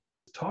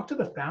talk to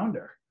the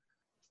founder.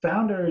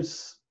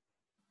 Founders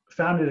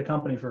founded a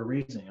company for a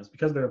reason. It's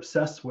because they're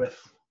obsessed with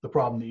the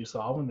problem that you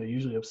solve, and they're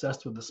usually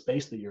obsessed with the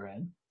space that you're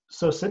in.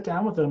 So sit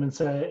down with them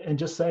and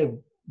just say,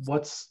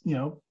 what's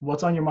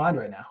on your mind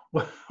right now?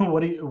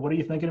 What are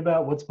you thinking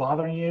about? What's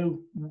bothering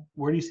you?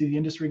 Where do you see the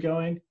industry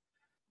going?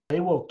 They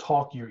will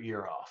talk your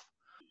ear off.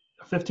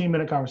 A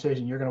 15-minute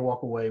conversation, you're going to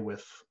walk away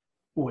with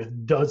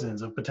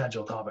dozens of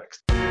potential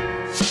topics.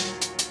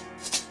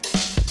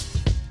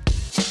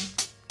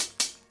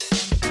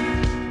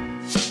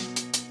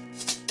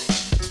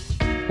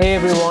 Hey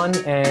everyone,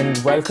 and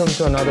welcome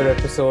to another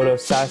episode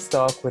of SaaS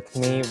Talk with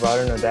me,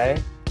 Varun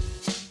Uday.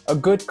 A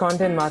good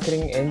content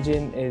marketing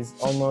engine is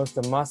almost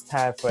a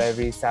must-have for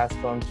every SaaS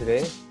firm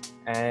today,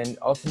 and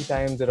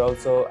oftentimes it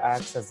also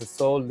acts as the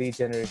sole lead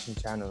generation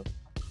channel.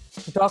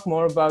 To talk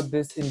more about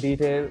this in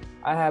detail,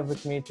 I have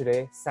with me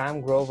today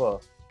Sam Grover.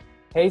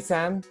 Hey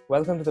Sam,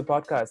 welcome to the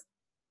podcast.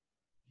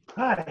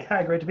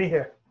 Hi, great to be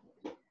here.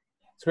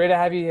 It's great to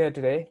have you here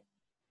today.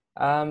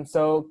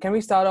 So can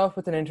we start off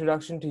with an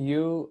introduction to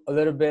you, a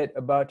little bit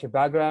about your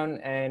background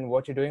and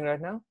what you're doing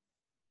right now?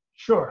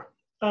 Sure.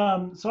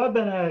 So I've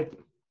been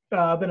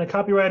a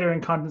copywriter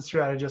and content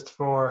strategist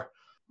for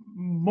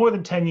more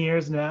than 10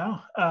 years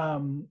now.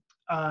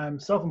 I'm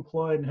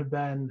self-employed and have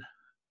been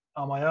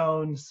on my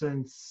own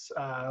since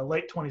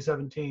late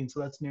 2017, so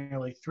that's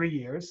nearly 3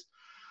 years.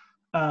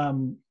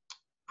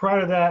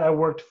 Prior to that, I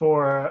worked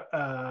for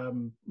a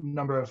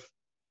number of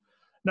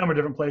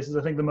different places.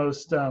 I think the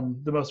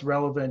most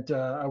relevant,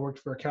 I worked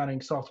for accounting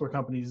software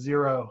company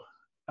Xero,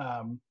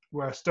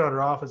 where I started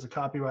off as a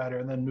copywriter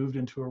and then moved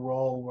into a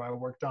role where I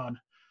worked on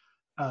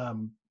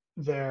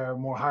their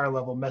more higher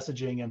level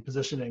messaging and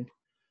positioning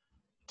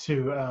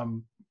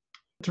to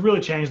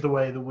really change the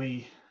way that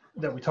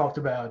we talked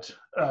about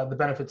the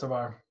benefits of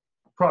our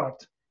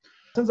product.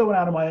 Since I went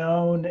out on my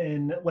own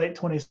in late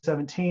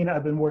 2017,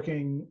 I've been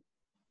working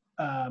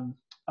on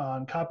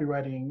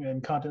copywriting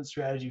and content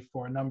strategy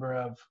for a number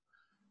of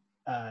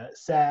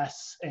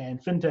SaaS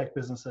and fintech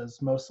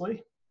businesses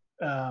mostly.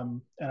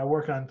 And I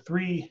work on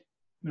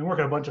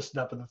a bunch of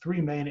stuff, but the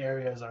three main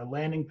areas are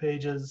landing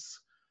pages,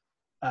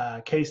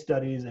 case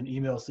studies, and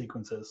email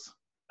sequences.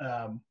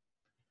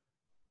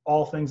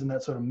 All things in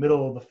that sort of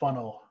middle of the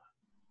funnel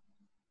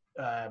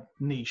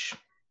niche,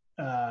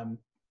 where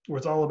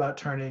it's all about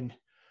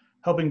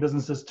helping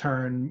businesses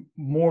turn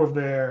more of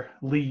their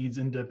leads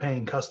into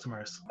paying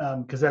customers,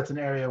 because that's an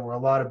area where a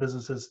lot of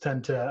businesses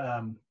tend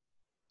to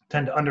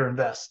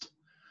underinvest.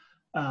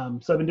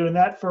 So I've been doing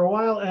that for a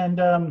while,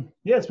 and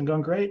it's been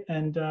going great.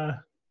 And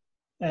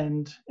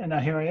now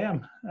here I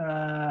am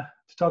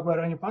to talk about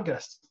it on your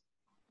podcast.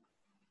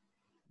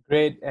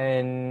 Great,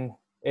 and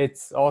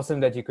it's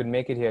awesome that you could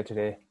make it here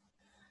today.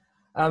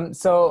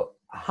 So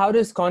how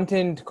does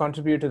content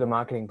contribute to the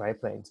marketing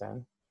pipeline,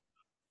 Sam?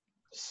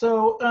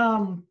 So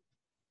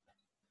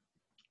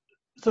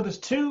there's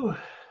two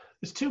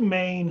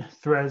main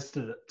threads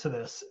to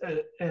this,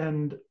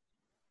 and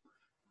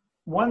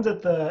one's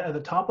at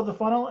the top of the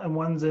funnel and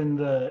one's in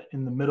the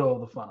middle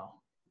of the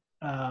funnel.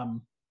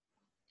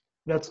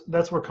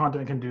 That's where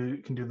content can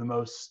do the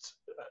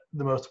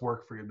most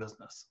work for your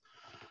business.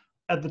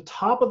 At the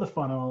top of the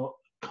funnel,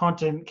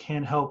 content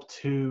can help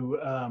to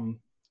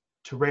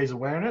raise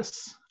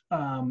awareness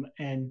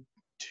and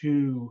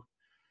to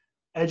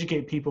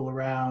educate people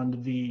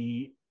around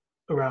the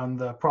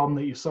problem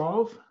that you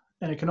solve,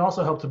 and it can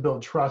also help to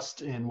build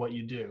trust in what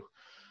you do.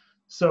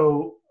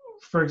 So,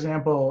 for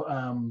example,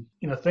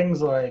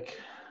 things like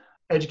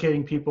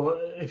educating people.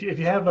 If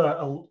you have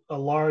a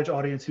large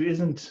audience who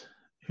isn't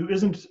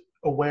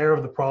aware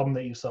of the problem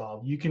that you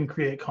solve, you can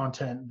create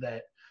content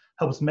that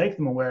helps make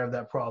them aware of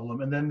that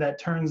problem, and then that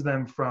turns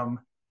them from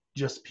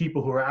just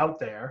people who are out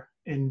there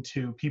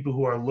into people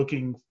who are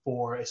looking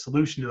for a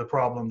solution to the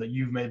problem that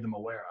you've made them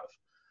aware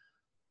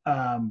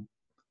of.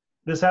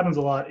 This happens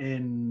a lot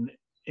in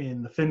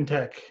the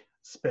fintech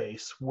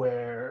space,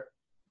 where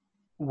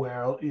a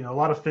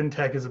lot of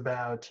fintech is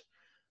about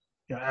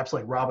apps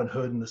like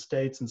Robinhood in the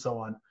States and so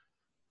on.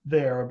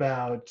 They're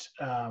about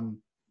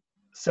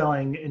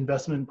selling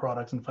investment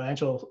products and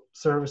financial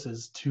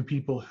services to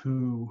people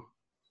who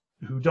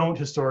don't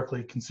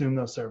historically consume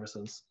those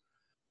services.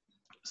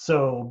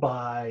 So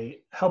by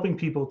helping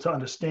people to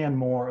understand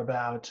more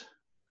about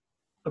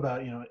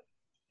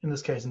in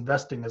this case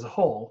investing as a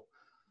whole,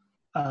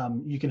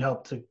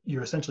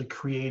 you're essentially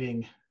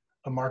creating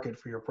a market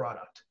for your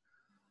product.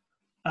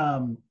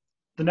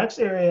 The next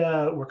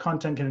area where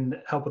content can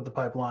help with the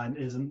pipeline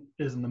is in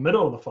the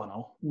middle of the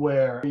funnel,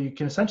 where you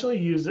can essentially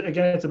use,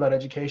 again, it's about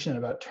education,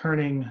 about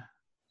turning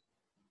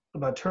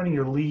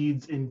your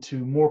leads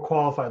into more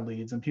qualified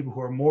leads and people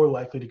who are more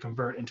likely to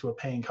convert into a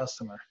paying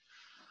customer.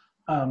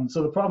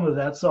 So the problem with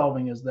that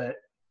solving is that,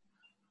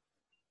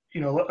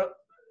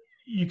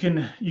 you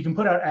can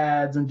put out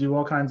ads and do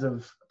all kinds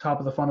of top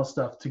of the funnel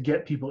stuff to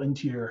get people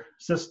into your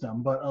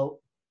system, but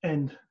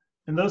and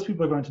those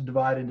people are going to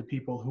divide into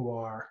people who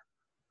are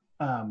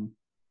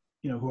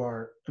who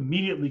are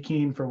immediately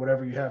keen for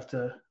whatever you have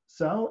to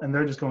sell, and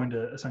they're just going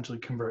to essentially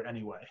convert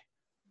anyway.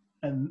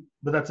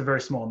 but that's a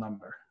very small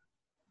number.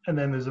 And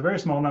then there's a very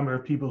small number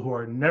of people who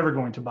are never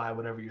going to buy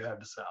whatever you have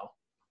to sell.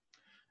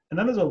 And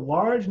then there's a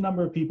large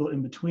number of people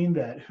in between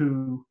that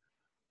who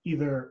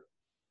either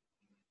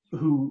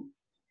who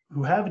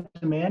have a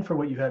demand for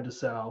what you have to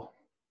sell,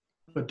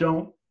 but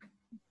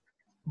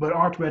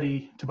aren't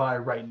ready to buy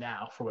right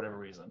now for whatever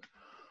reason.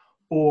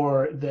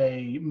 Or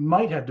they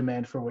might have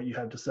demand for what you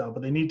have to sell,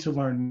 but they need to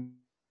learn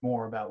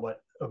more about what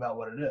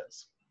it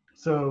is.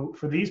 So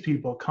for these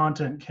people,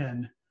 content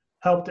can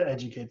help to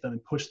educate them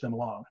and push them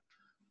along.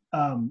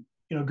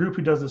 A group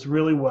who does this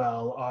really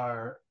well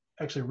are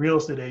actually real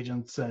estate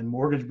agents and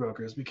mortgage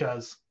brokers,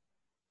 because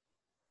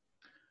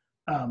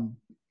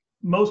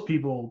most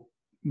people,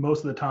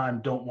 most of the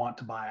time, don't want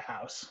to buy a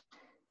house.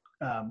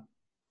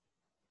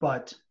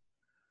 But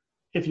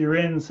if you're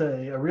in,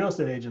 say, a real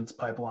estate agent's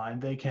pipeline,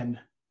 they can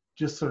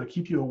just sort of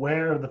keep you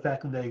aware of the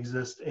fact that they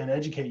exist and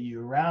educate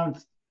you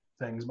around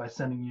things by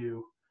sending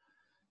you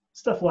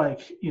stuff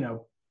like, you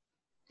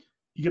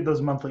get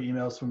those monthly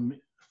emails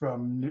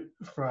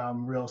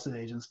from real estate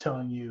agents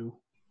telling you,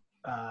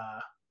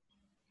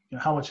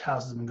 how much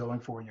houses have been going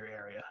for in your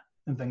area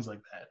and things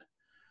like that.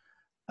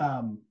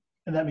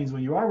 And that means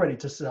when you are ready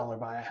to sell or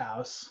buy a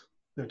house,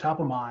 they're top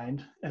of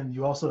mind, and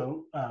you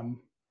also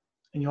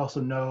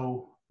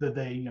know that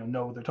they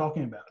know what they're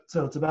talking about.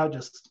 So it's about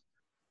just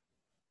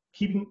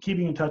keeping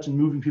in touch and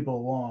moving people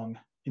along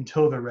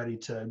until they're ready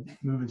to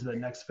move into the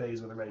next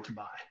phase where they're ready to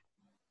buy.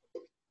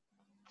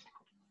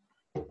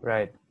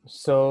 Right.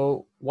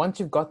 So once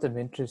you've got them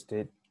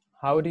interested,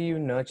 how do you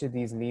nurture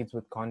these leads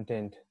with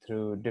content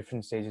through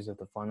different stages of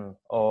the funnel?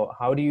 Or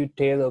how do you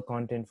tailor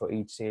content for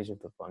each stage of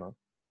the funnel?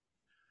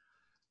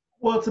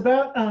 Well, it's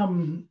about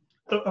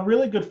a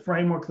really good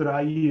framework that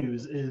I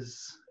use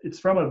it's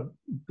from a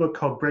book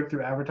called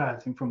Breakthrough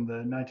Advertising from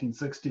the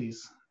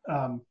 1960s,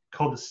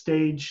 called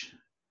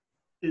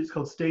it's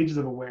called Stages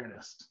of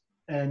Awareness.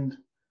 And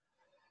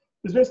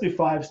there's basically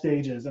 5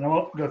 stages, and I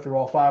won't go through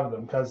all 5 of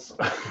them because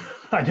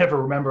I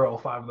never remember all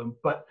 5 of them.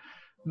 But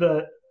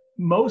the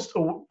most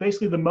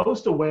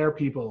aware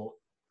people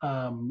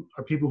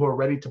are people who are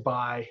ready to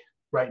buy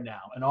right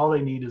now, and all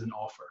they need is an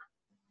offer.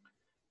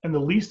 And the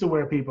least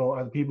aware people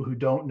are the people who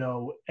don't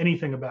know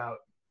anything about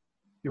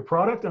your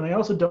product, and they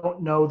also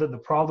don't know that the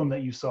problem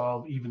that you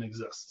solve even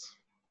exists.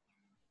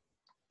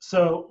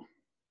 So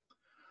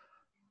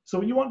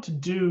what you want to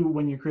do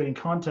when you're creating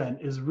content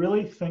is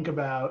really think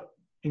about,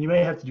 and you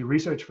may have to do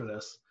research for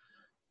this,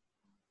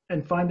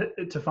 and find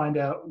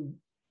out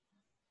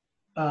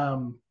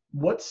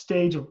what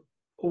stage of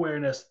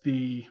awareness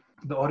the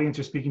audience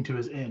you're speaking to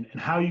is in, and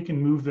how you can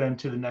move them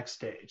to the next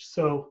stage.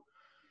 So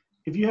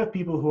if you have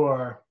people who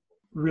are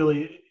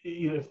really,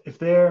 if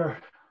they're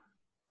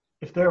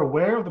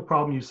aware of the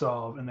problem you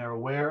solve and they're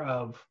aware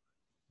of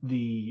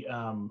the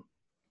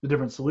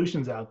different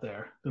solutions out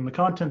there, then the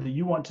content that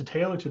you want to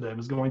tailor to them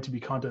is going to be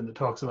content that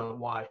talks about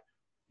why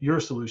your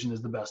solution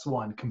is the best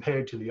one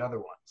compared to the other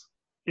ones.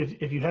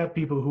 If you have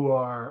people who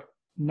are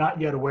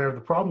not yet aware of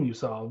the problem you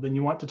solve, then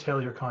you want to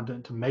tailor your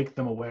content to make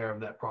them aware of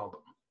that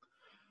problem.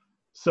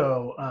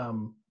 So,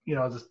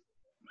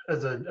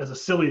 as a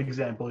silly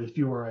example, if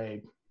you were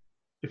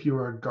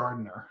a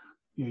gardener,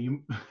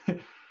 you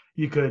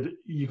could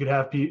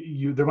have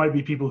there might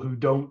be people who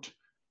don't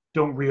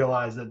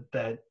realize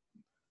that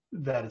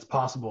it's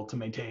possible to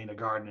maintain a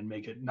garden and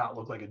make it not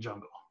look like a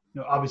jungle.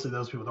 Obviously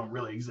those people don't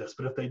really exist,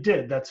 but if they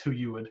did, that's who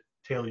you would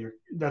tailor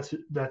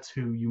that's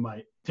who you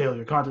might tailor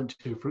your content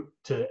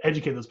to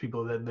educate those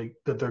people that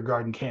their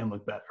garden can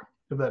look better,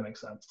 if that makes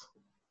sense.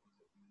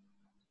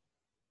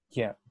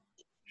 Yeah,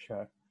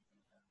 sure.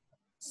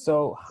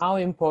 So how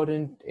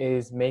important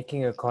is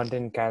making a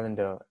content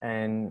calendar,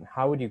 and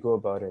how would you go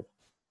about it?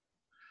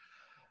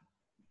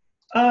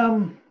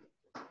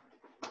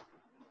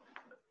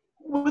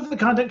 With the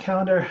content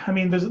calendar, I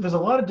mean, there's a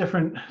lot of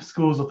different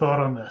schools of thought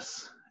on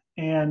this.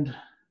 And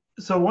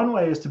so one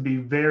way is to be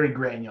very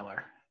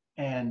granular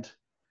and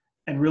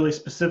really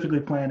specifically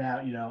plan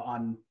out,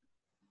 on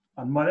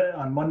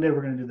Monday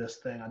we're going to do this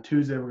thing, on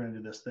Tuesday we're going to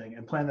do this thing,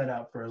 and plan that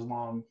out for as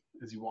long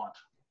as you want.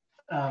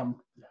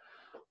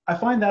 I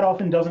find that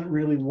often doesn't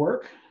really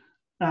work.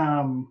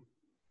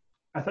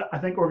 I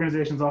think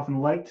organizations often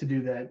like to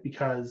do that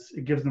because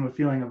it gives them a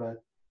feeling of a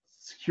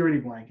security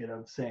blanket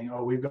of saying,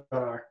 oh, we've got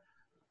our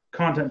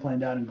content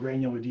planned out in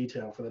granular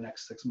detail for the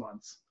next 6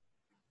 months.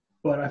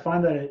 But I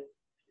find that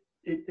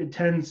it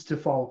tends to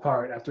fall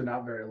apart after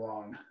not very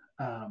long.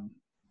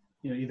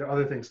 Either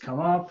other things come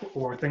up,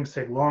 or things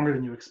take longer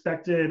than you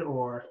expected,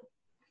 or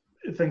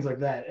things like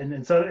that.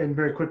 And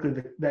very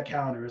quickly that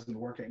calendar isn't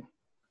working.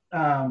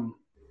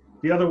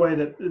 The other way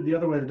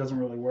that doesn't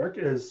really work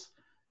is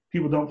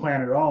people don't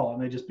plan at all,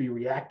 and they just be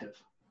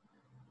reactive.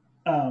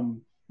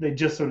 They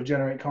just sort of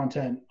generate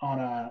content on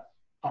an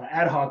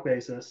ad hoc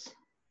basis,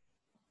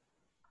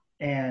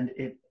 and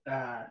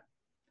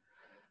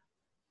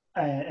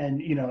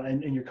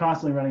you're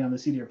constantly running on the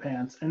seat of your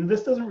pants. And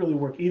this doesn't really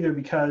work either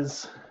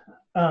because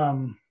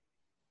it's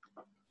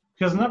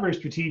not very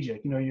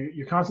strategic.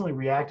 You're constantly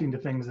reacting to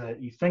things that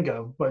you think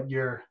of, but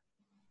you're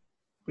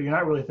but you're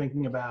not really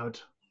thinking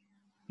about,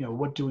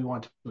 what do we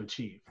want to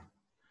achieve?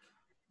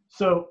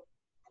 So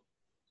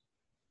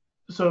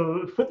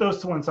put those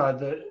to one side.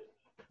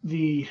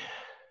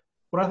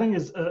 What I think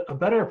is a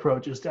better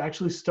approach is to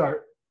actually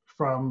start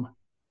from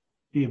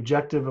the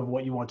objective of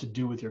what you want to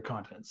do with your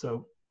content.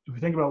 So if we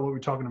think about what we were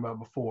talking about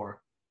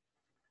before,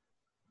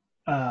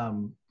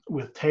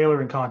 with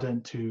tailoring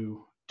content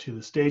to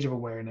the stage of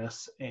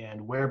awareness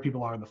and where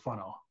people are in the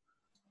funnel.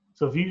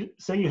 So if you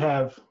say you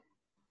have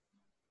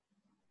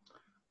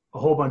a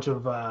whole bunch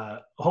of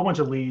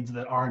leads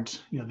that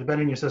aren't, they've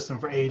been in your system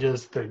for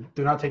ages, they're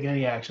not taking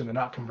any action, they're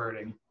not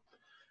converting.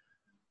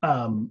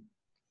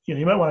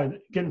 You might want to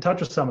get in touch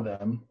with some of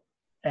them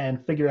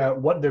and figure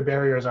out what their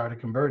barriers are to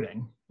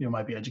converting. It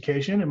might be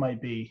education, it might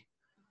be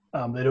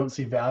they don't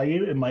see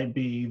value, it might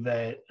be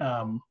that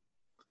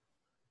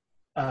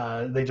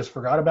they just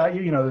forgot about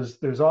you.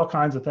 There's all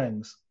kinds of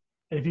things.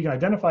 And if you can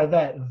identify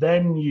that,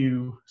 then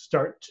you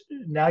start.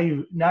 Now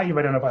you've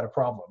identified a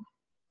problem,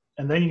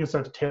 and then you can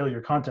start to tailor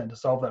your content to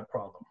solve that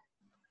problem,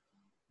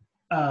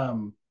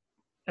 and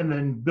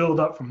then build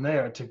up from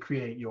there to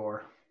create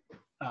your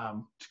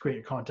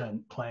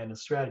content plan and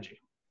strategy.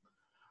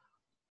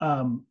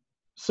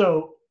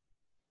 So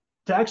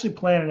to actually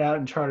plan it out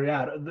and chart it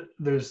out,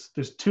 there's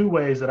two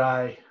ways that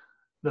I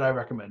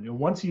recommend.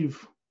 Once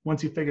you've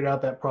figured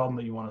out that problem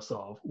that you want to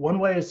solve, one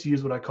way is to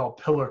use what I call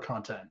pillar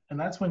content, and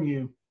that's when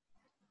you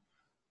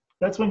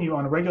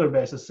on a regular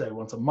basis, say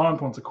once a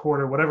month, once a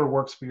quarter, whatever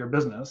works for your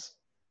business,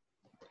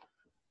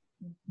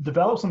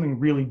 develop something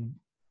really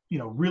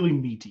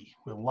meaty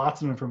with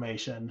lots of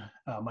information.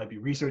 It might be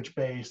research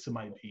based, it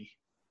might be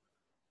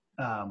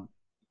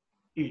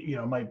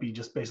it might be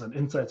just based on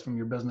insights from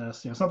your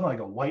business, something like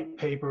a white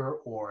paper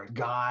or a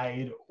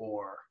guide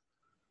or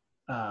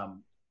a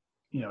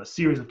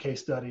series of case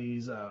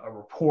studies, a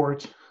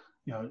report,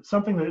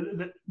 something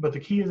that, but the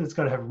key is it's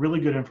got to have really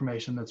good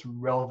information that's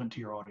relevant to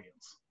your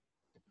audience.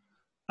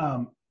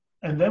 And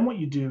then what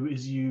you do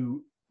is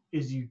you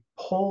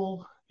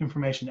pull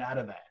information out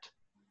of that,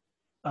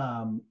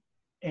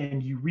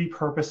 and you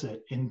repurpose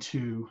it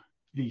into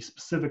the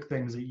specific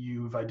things that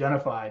you've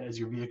identified as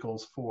your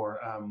vehicles for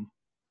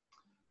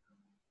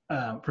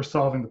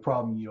solving the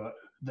problem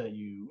that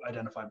you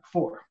identified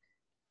before.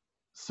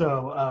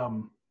 So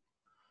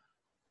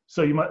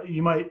you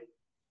might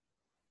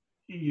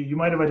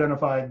have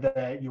identified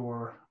that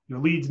your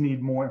leads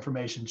need more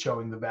information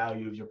showing the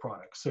value of your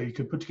product. So you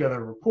could put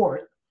together a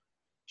report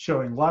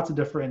showing lots of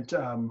different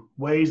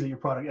ways that your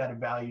product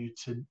added value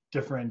to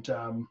different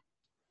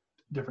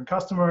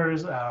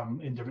customers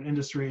in different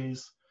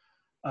industries,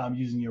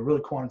 using your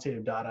really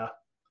quantitative data,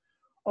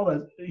 all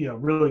that,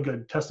 really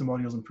good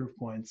testimonials and proof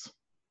points.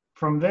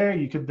 From there,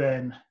 you could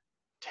then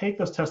take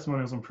those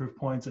testimonials and proof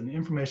points and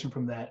information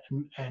from that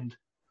and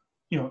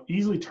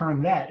easily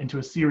turn that into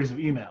a series of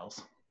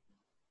emails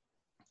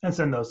and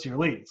send those to your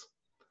leads.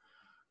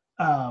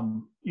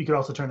 You could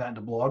also turn that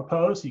into blog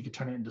posts. You could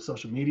turn it into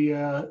social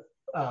media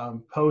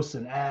posts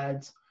and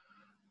ads.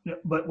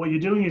 But what you're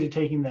doing is you're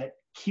taking that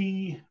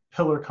key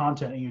pillar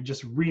content and you're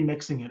just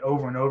remixing it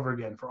over and over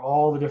again for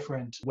all the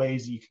different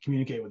ways you can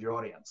communicate with your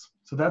audience.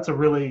 So that's a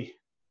really,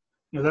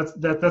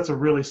 that's a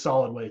really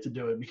solid way to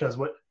do it, because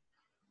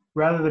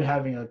rather than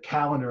having a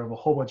calendar of a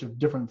whole bunch of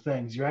different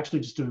things, you're actually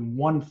just doing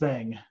one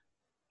thing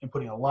and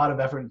putting a lot of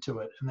effort into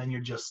it, and then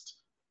you're just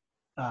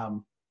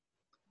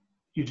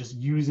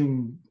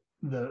using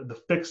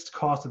the fixed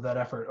cost of that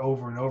effort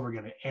over and over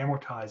again and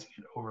amortizing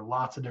it over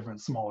lots of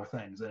different smaller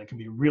things, and it can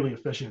be really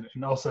efficient.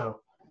 And also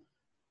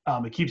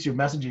it keeps your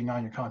messaging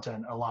on your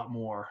content a lot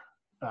more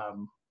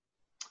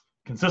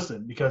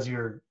consistent because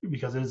it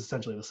is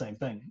essentially the same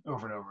thing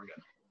over and over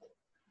again.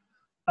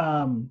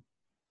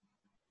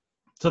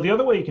 So the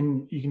other way you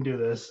can do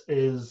this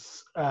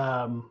is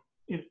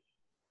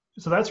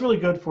so that's really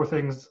good for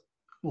things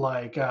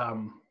like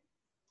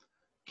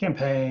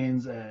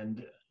campaigns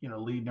and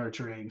lead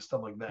nurturing,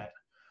 stuff like that.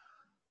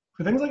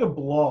 For things like a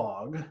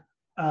blog,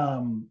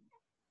 and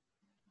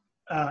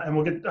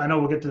we'll get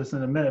to this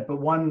in a minute, but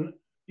one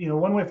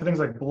way for things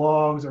like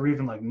blogs or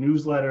even like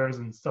newsletters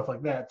and stuff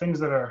like that, things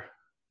that are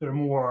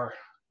more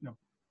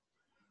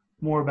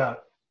more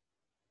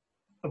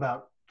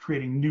about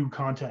creating new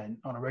content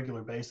on a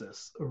regular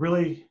basis. A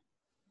really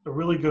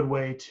good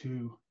way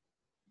to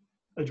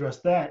address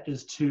that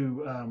is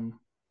to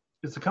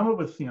come up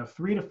with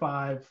 3 to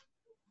 5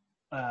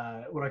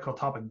 what I call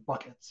topic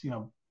buckets,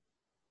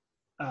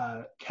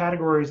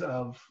 categories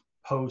of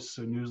posts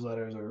or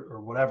newsletters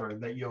or whatever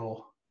that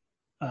you're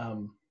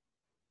going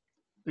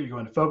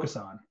to focus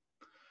on.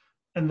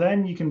 And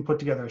then you can put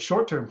together a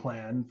short-term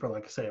plan for,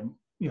 like, say, if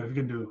you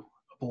can do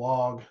a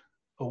blog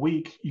a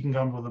week, you can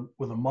come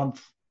with a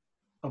month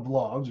of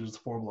blogs, or just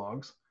 4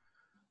 blogs.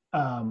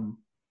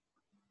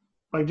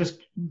 Like just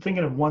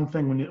thinking of one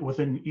thing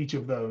within each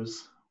of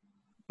those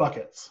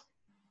buckets.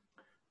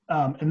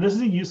 And this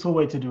is a useful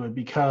way to do it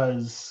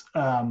because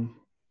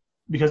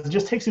it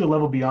just takes you a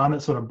level beyond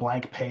that sort of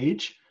blank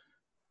page.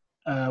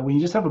 When you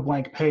just have a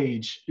blank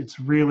page, it's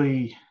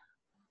really,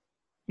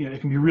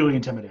 it can be really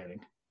intimidating.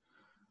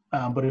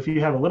 But if you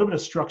have a little bit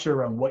of structure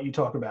around what you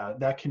talk about,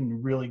 that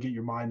can really get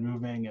your mind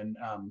moving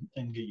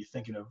and get you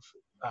thinking of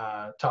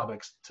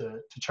topics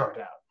to chart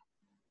out.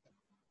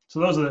 So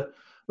those are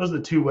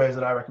the two ways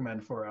that I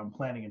recommend for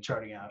planning and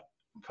charting out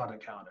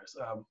content calendars.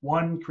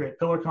 One, create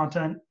pillar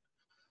content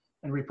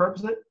and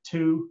repurpose it.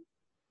 Two,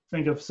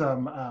 think of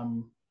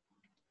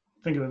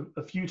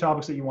a few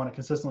topics that you want to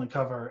consistently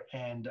cover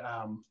and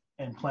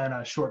plan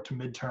on a short to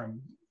midterm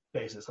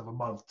basis of a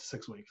month to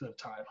 6 weeks at a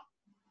time.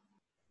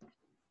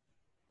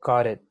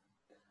 Got it.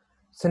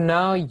 So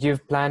now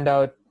you've planned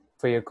out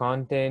for your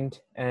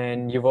content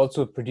and you've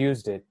also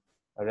produced it,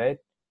 all right?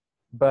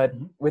 But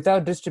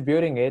without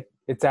distributing it,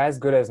 it's as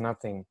good as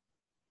nothing,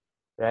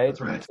 right?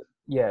 That's right.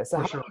 Yeah. So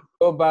how do you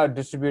go about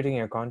distributing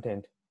your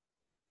content?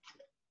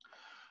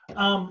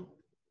 So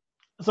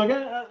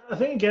again, I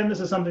think this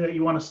is something that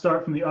you want to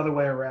start from the other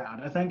way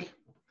around. I think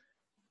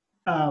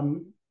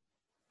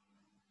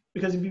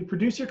because if you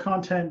produce your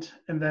content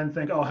and then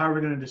think, oh, how are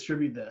we going to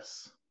distribute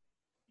this?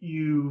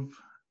 You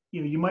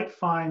might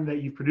find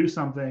that you produce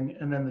something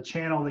and then the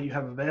channel that you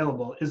have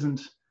available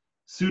isn't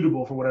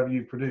suitable for whatever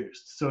you've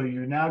produced. So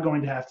you're now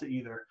going to have to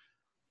either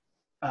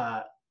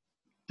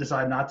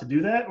decide not to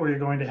do that, or you're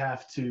going to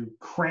have to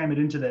cram it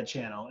into that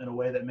channel in a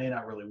way that may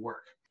not really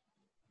work.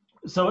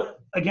 So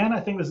again, I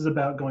think this is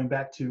about going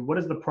back to what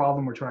is the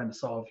problem we're trying to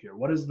solve here?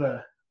 What is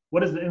the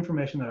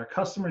information that our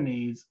customer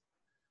needs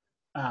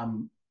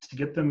to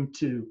get them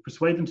to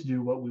persuade them to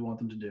do what we want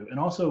them to do? And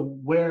also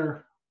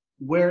where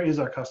is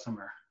our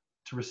customer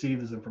to receive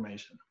this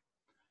information?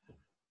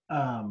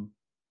 And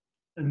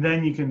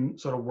then you can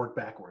sort of work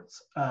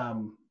backwards.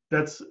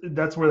 That's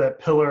where that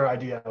pillar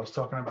idea I was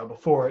talking about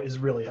before is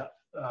really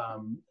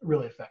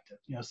effective.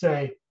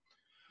 Say,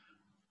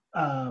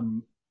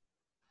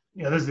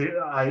 this is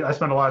I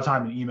spend a lot of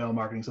time in email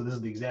marketing, so this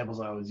is the examples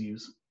I always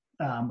use.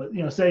 But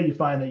say you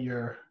find that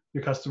your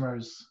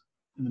customers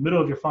in the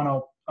middle of your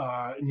funnel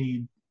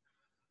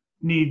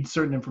need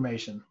certain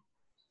information,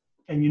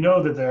 and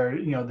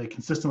that they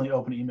consistently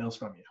open emails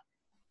from you.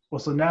 Well,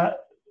 so now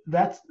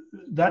that's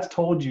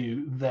told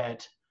you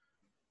that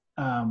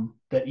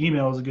that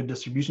email is a good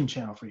distribution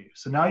channel for you.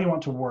 So now you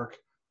want to work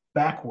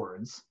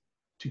backwards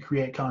to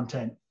create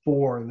content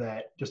for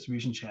that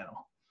distribution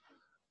channel.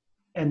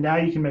 And now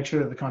you can make sure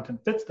that the content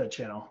fits that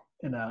channel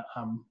in a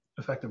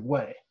effective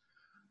way.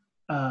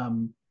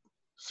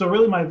 So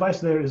really my advice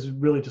there is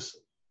really just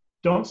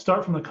don't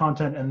start from the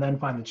content and then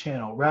find the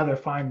channel. Rather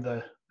find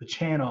the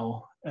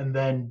channel and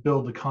then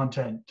build the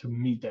content to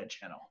meet that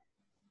channel.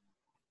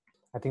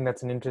 I think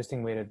that's an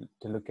interesting way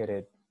to look at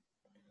it.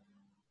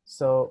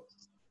 So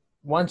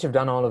once you've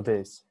done all of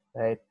this,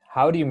 right,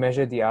 how do you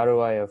measure the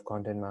ROI of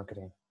content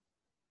marketing?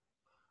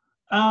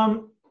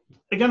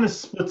 Again, this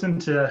splits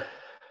into,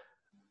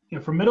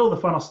 for middle of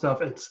the funnel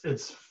stuff,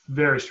 it's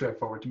very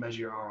straightforward to measure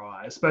your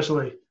ROI,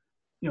 especially,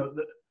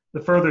 the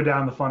further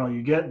down the funnel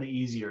you get, the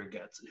easier it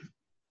gets.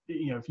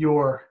 If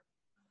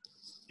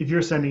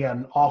you're sending out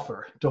an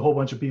offer to a whole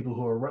bunch of people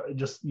who are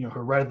just, who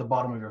are right at the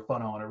bottom of your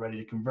funnel and are ready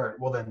to convert,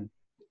 well then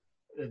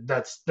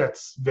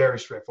that's very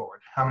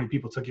straightforward. How many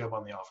people took you up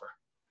on the offer?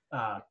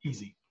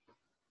 Easy.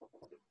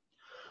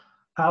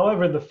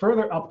 However, the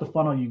further up the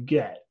funnel you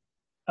get,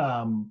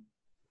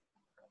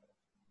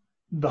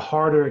 the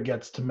harder it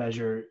gets to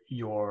measure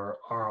your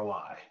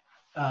ROI.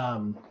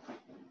 And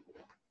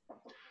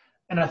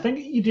I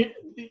think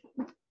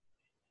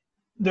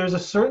there's a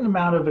certain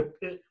amount of,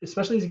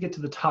 especially as you get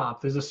to the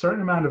top, there's a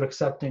certain amount of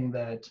accepting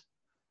that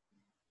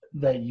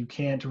you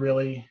can't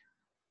really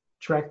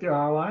track the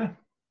ROI.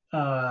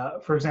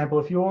 For example,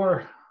 if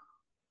you're,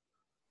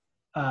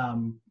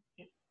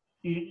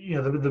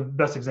 the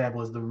best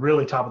example is the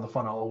really top of the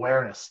funnel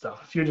awareness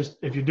stuff.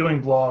 If you're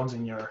doing blogs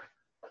and you're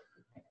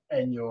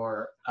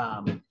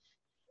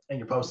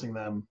posting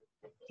them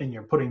and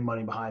you're putting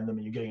money behind them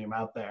and you're getting them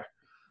out there,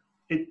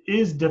 it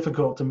is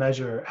difficult to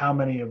measure how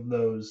many of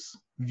those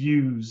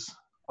views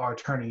are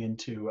turning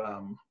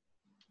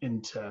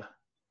into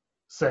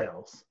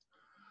sales.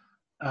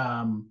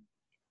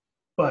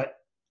 But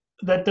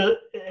that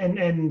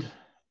and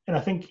I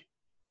think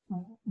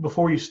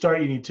before you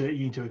start, you need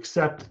to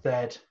accept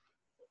that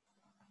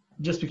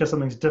just because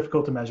something's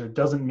difficult to measure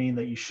doesn't mean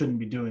that you shouldn't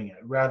be doing it.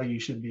 Rather, you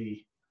should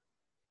be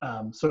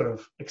sort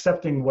of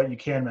accepting what you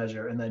can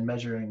measure and then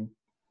measuring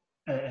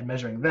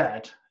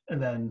that,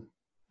 and then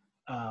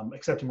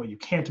accepting what you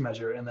can't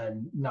measure and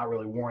then not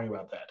really worrying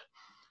about that.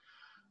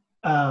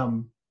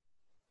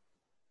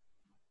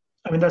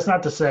 That's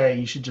not to say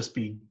you should just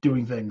be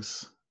doing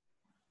things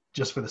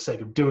just for the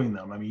sake of doing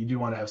them. You do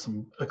want to have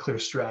a clear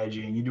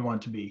strategy, and you do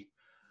want to be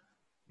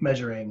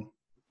measuring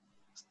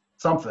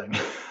something.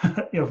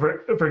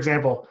 For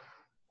example,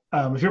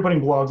 if you're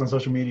putting blogs on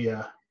social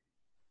media,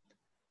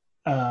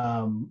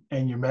 and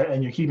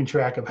you're keeping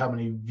track of how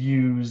many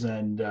views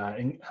and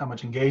how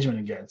much engagement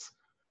it gets,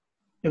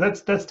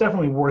 that's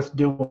definitely worth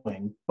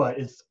doing. But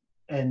it's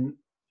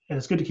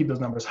good to keep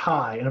those numbers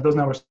high. And if those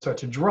numbers start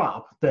to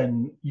drop,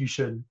 then you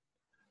should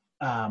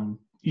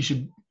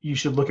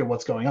look at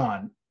what's going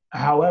on.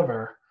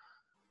 However,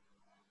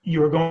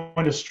 you're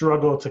going to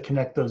struggle to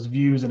connect those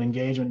views and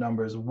engagement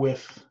numbers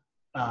with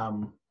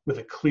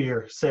a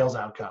clear sales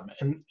outcome.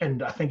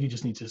 And I think you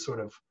just need to sort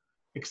of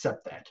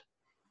accept that.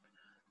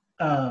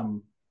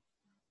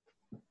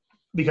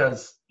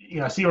 Because,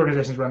 I see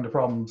organizations run into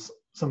problems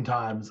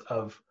sometimes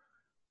of,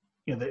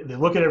 they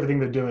look at everything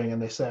they're doing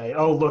and they say,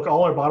 oh, look,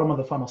 all our bottom of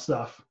the funnel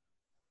stuff,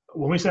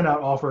 when we send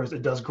out offers,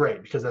 it does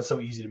great because that's so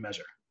easy to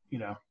measure,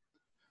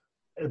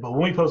 But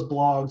when we post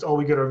blogs,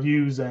 we get our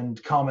views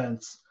and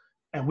comments,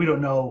 and we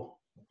don't know,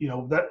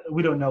 that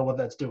we don't know what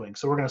that's doing.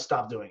 So we're going to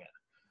stop doing it.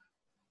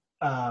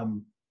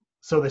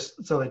 So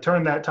they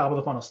turn that top of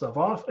the funnel stuff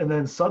off, and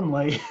then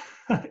suddenly,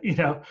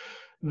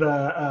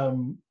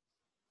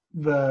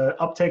 the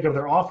uptake of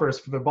their offers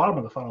for the bottom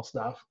of the funnel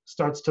stuff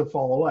starts to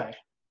fall away.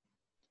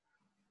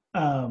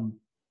 And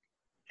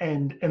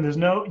there's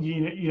no,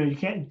 you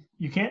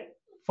can't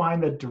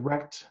find the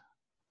direct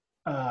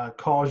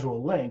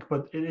causal link,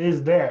 but it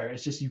is there.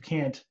 It's just you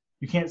can't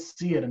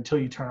see it until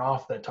you turn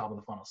off that top of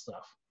the funnel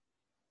stuff.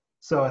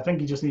 So I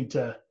think you just need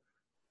to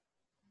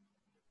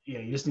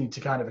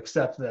kind of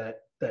accept that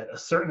a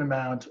certain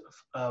amount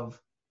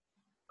of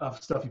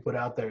stuff you put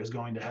out there is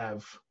going to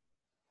have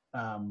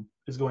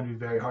is going to be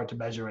very hard to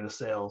measure in a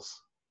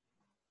sales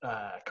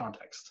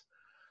context.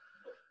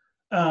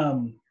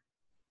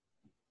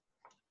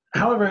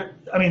 However,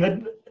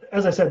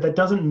 as I said, that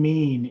doesn't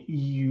mean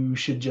you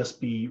should just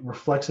be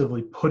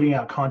reflexively putting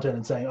out content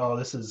and saying, "Oh,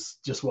 this is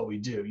just what we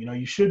do."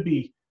 You should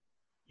be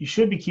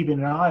keeping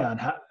an eye on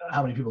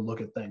how many people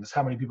look at things,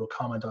 how many people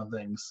comment on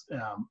things,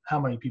 how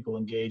many people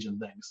engage in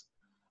things.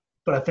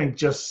 But I think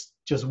just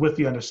with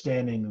the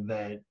understanding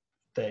that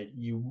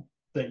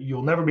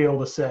you'll never be able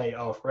to say,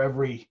 "Oh, for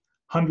every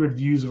 100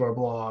 views of our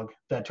blog,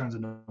 that turns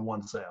into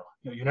one sale."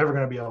 You're never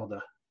going to be able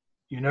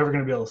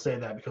to say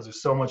that because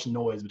there's so much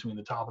noise between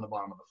the top and the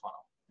bottom of the funnel.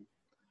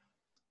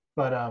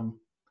 But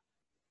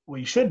what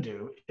you should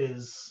do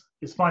is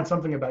find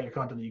something about your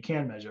content that you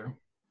can measure,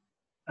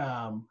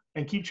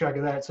 and keep track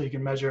of that so you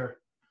can measure,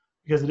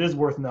 because it is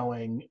worth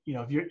knowing.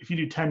 If you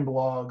do 10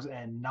 blogs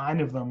and 9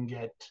 of them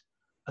get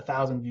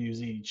 1,000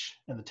 views each,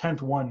 and the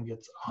 10th one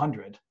gets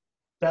 100,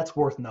 that's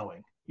worth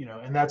knowing.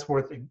 And that's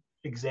worth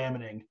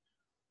examining.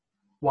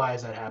 Why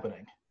is that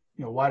happening?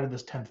 Why did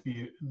this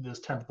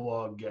 10th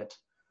blog get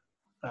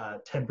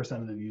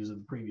 10% of the views of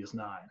the previous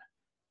 9?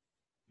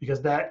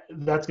 Because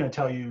that's going to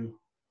tell you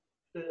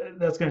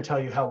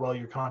how well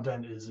your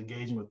content is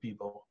engaging with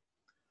people,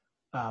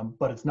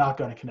 but it's not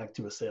going to connect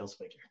to a sales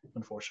figure,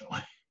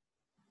 unfortunately.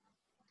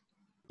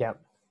 Yeah,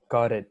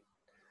 got it.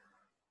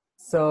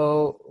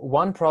 So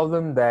one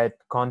problem that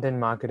content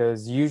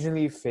marketers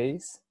usually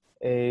face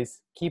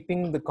is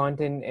keeping the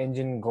content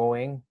engine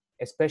going,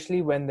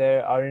 especially when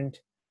there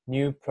aren't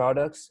new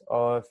products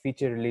or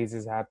feature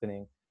releases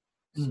happening.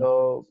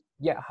 So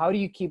how do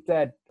you keep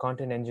that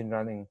content engine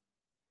running?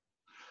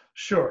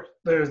 Sure.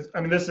 This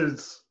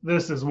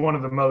is one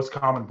of the most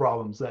common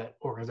problems that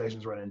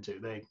organizations run into.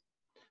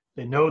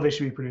 They know they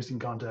should be producing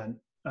content.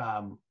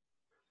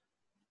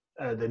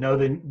 They know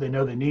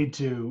they need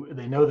to.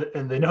 They know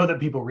that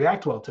people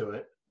react well to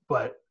it,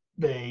 but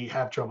they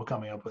have trouble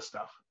coming up with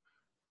stuff.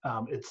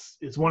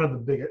 It's one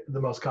of the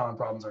most common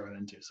problems I run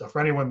into. So for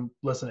anyone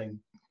listening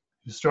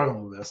who's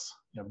struggling with this,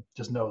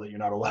 just know that you're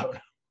not alone.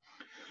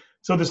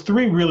 So there's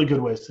 3 really good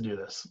ways to do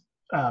this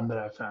that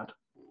I've found.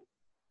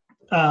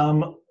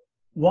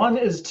 One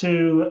is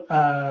to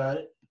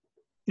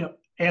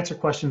answer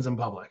questions in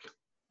public.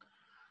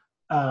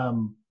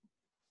 And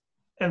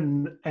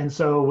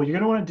so what you're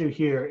going to want to do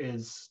here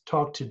is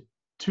talk to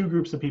 2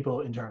 groups of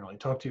people internally.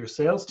 Talk to your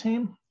sales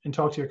team and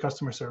talk to your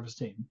customer service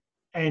team.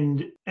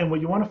 And what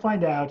you want to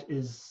find out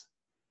is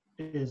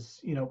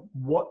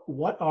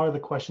what are the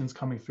questions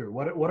coming through?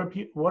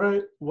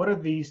 What are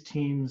these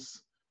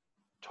teams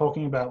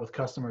talking about with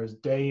customers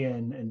day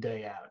in and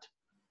day out?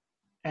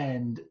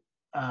 And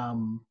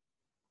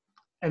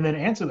then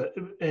answer that.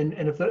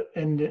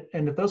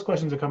 And if those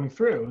questions are coming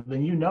through,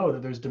 then you know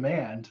that there's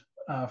demand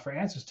for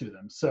answers to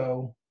them.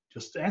 So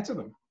just answer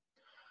them.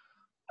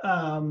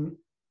 And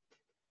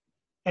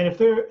if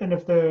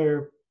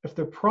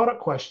they're product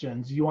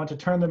questions, you want to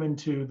turn them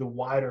into the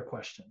wider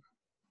question.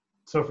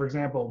 So for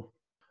example,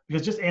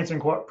 because just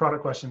answering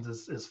product questions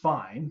is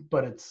fine,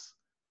 but it's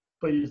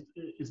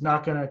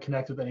not going to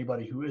connect with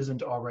anybody who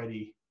isn't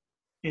already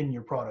in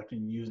your product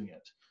and using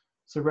it.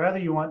 So rather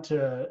you want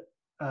to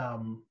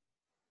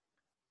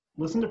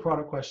listen to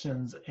product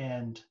questions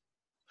and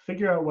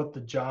figure out what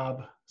the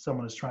job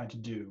someone is trying to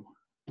do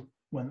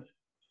when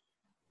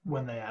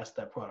they ask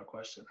that product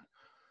question.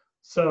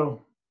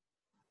 So,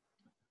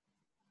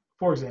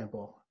 for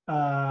example,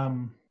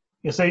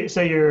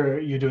 say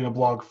you're doing a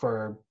blog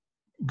for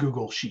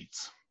Google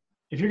Sheets.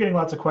 If you're getting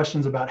lots of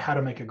questions about how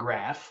to make a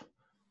graph,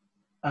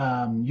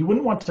 you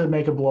wouldn't want to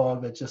make a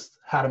blog that's just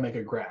how to make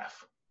a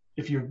graph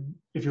if you're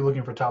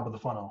looking for top of the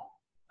funnel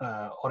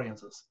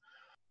audiences.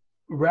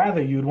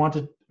 Rather, you'd want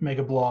to make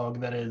a blog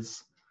that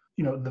is,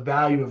 the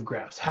value of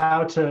graphs,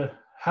 how to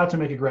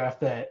make a graph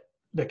that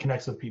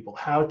connects with people,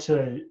 how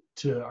to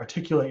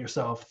articulate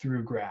yourself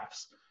through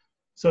graphs.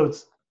 So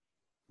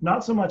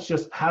not so much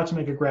just how to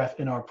make a graph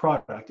in our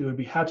product. It would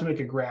be how to make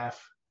a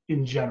graph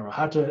in general,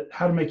 how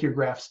to make your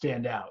graph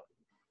stand out.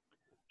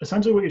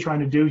 Essentially what you're trying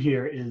to do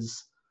here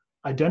is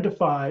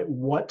identify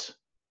what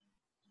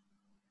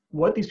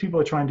these people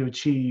are trying to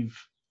achieve,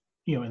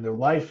 in their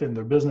life, in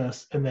their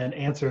business, and then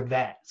answer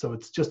that. So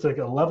it's just like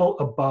a level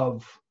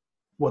above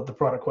what the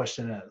product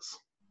question is.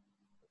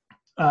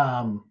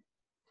 At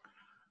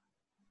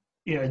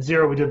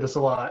Xero, we did this a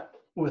lot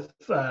with,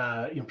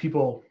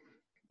 people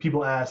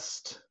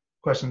asked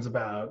questions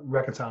about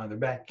reconciling their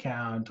bank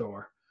account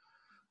or,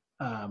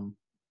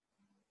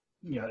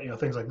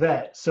 things like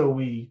that. So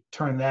we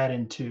turn that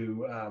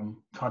into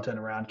content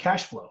around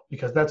cash flow,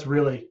 because that's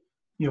really,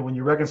 when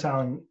you're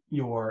reconciling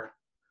your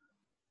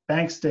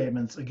bank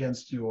statements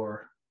against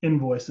your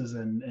invoices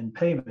and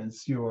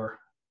payments, you're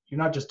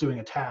not just doing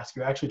a task,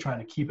 you're actually trying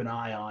to keep an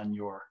eye on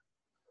your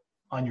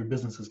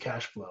business's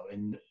cash flow.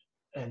 And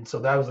so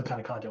that was the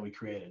kind of content we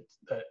created,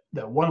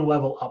 that one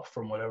level up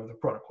from whatever the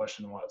product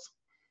question was.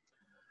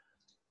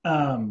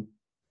 So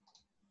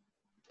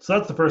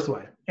that's the first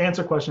way.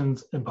 Answer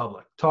questions in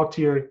public. Talk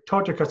to your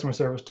customer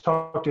service,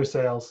 talk to your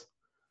sales,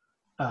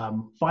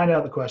 find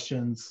out the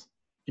questions,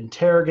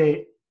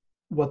 interrogate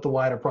what the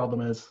wider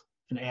problem is,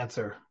 and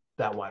answer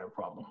that wider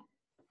problem.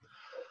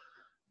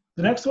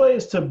 The next way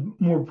is to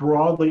more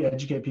broadly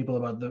educate people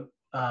about the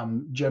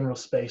general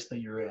space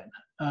that you're in.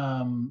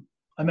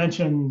 I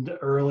mentioned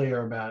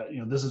earlier about,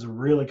 this is a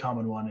really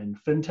common one in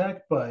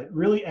fintech, but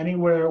really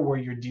anywhere where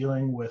you're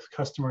dealing with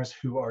customers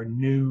who are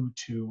new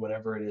to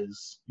whatever it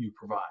is you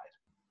provide.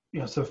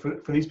 So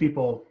for these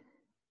people,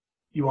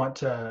 you want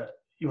to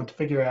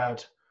figure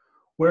out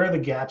where are the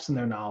gaps in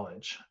their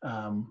knowledge.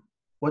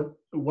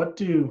 What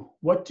do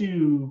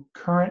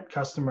current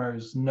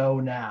customers know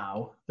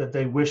now that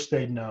they wish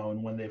they'd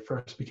known when they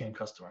first became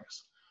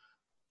customers?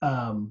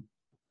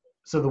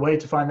 So the way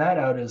to find that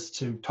out is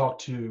to talk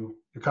to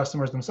your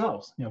customers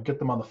themselves. Get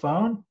them on the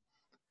phone,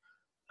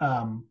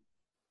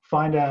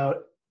 find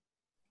out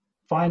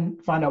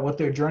what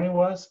their journey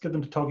was, get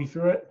them to talk you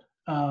through it,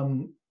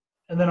 and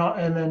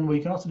then what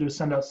you can also do is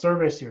send out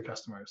surveys to your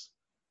customers.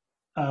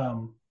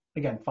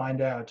 Again,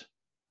 find out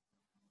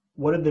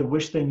what did they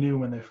wish they knew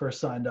when they first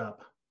signed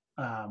up,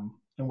 and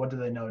what do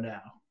they know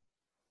now,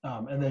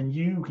 and then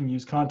you can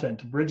use content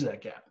to bridge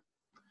that gap.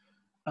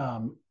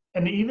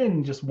 And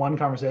even just one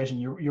conversation,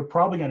 you're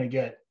probably going to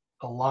get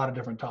a lot of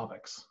different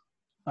topics,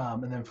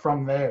 and then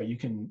from there you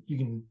can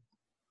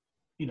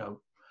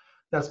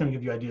that's going to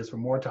give you ideas for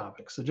more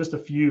topics. So just a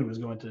few is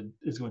going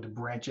to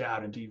branch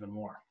out into even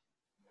more.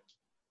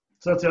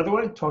 So that's the other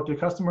way. Talk to your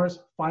customers,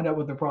 find out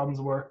what their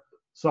problems were,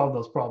 solve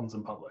those problems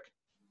in public.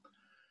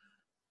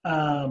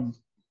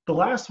 The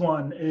last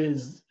one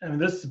is,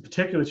 this is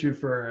particularly true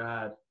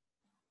for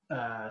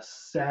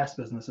SaaS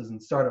businesses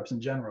and startups in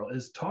general,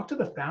 is talk to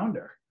the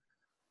founder.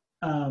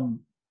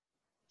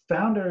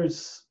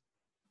 Founders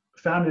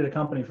founded a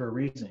company for a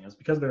reason. It's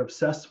because they're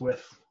obsessed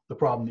with the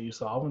problem that you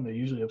solve, and they're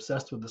usually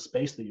obsessed with the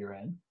space that you're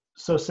in.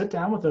 So sit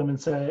down with them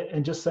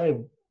and just say,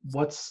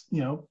 what's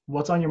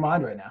on your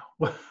mind right now?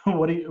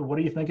 What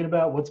are you thinking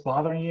about? What's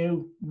bothering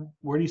you?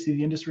 Where do you see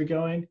the industry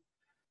going?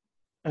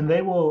 And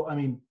they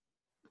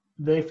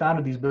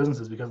founded these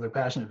businesses because they're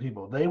passionate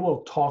people. They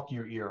will talk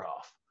your ear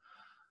off.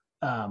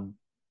 A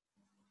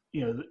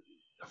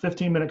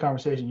 15-minute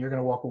conversation, you're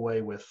going to walk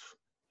away with,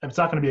 it's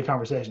not going to be a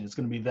conversation. It's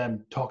going to be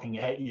them talking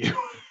at you.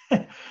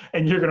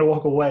 And you're going to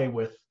walk away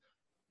with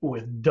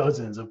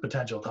dozens of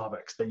potential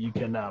topics that you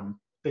can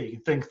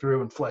think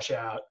through and flesh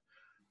out.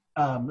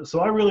 So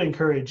I really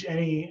encourage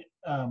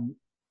anyone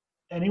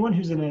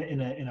who's in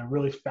a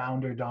really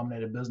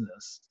founder-dominated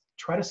business,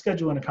 try to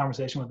schedule in a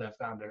conversation with that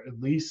founder at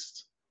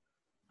least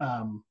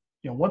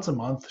once a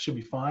month should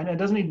be fine. And it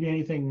doesn't need to be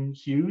anything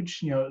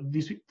huge.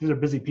 These are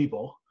busy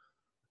people,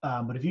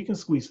 but if you can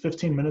squeeze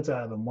 15 minutes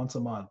out of them once a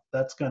month,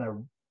 that's going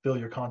to fill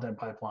your content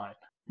pipeline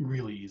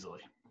really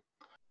easily.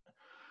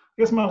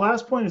 I guess my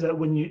last point is that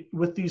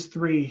with these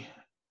three,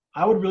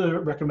 I would really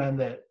recommend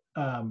that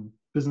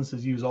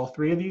businesses use all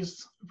three of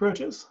these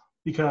approaches,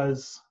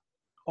 because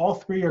all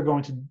three are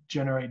going to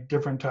generate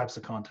different types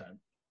of content.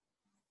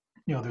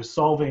 They're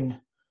solving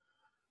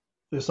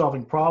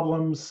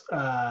problems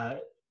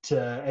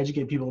to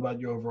educate people about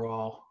your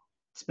overall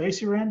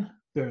space you're in.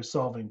 They're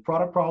solving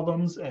product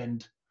problems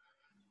and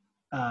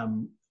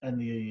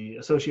the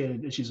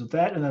associated issues with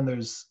that. And then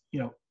there's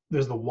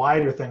the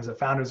wider things that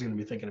founders are going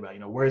to be thinking about.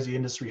 Where's the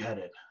industry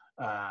headed?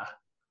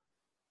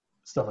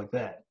 Stuff like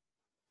that.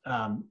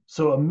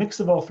 So a mix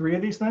of all three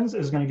of these things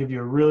is going to give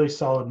you a really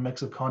solid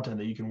mix of content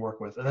that you can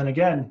work with. And then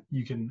again,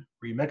 you can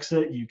remix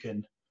it, you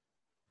can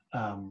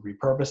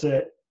repurpose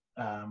it,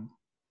 and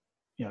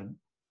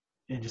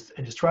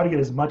just try to get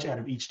as much out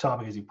of each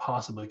topic as you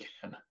possibly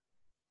can.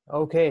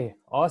 Okay,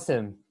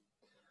 awesome.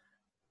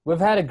 We've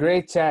had a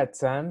great chat,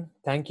 Sam.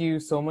 Thank you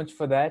so much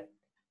for that.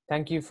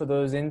 Thank you for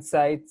those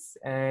insights,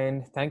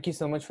 and thank you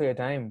so much for your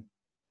time.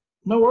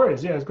 No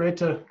worries. Yeah, it's great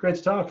to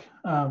talk.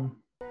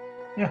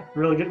 Yeah,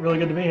 really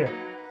good to be here.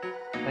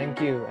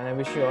 Thank you, and I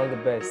wish you all the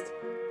best.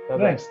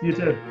 Bye-bye. Thanks. You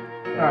too.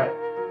 All right.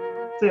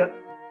 See ya.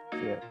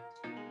 Yeah.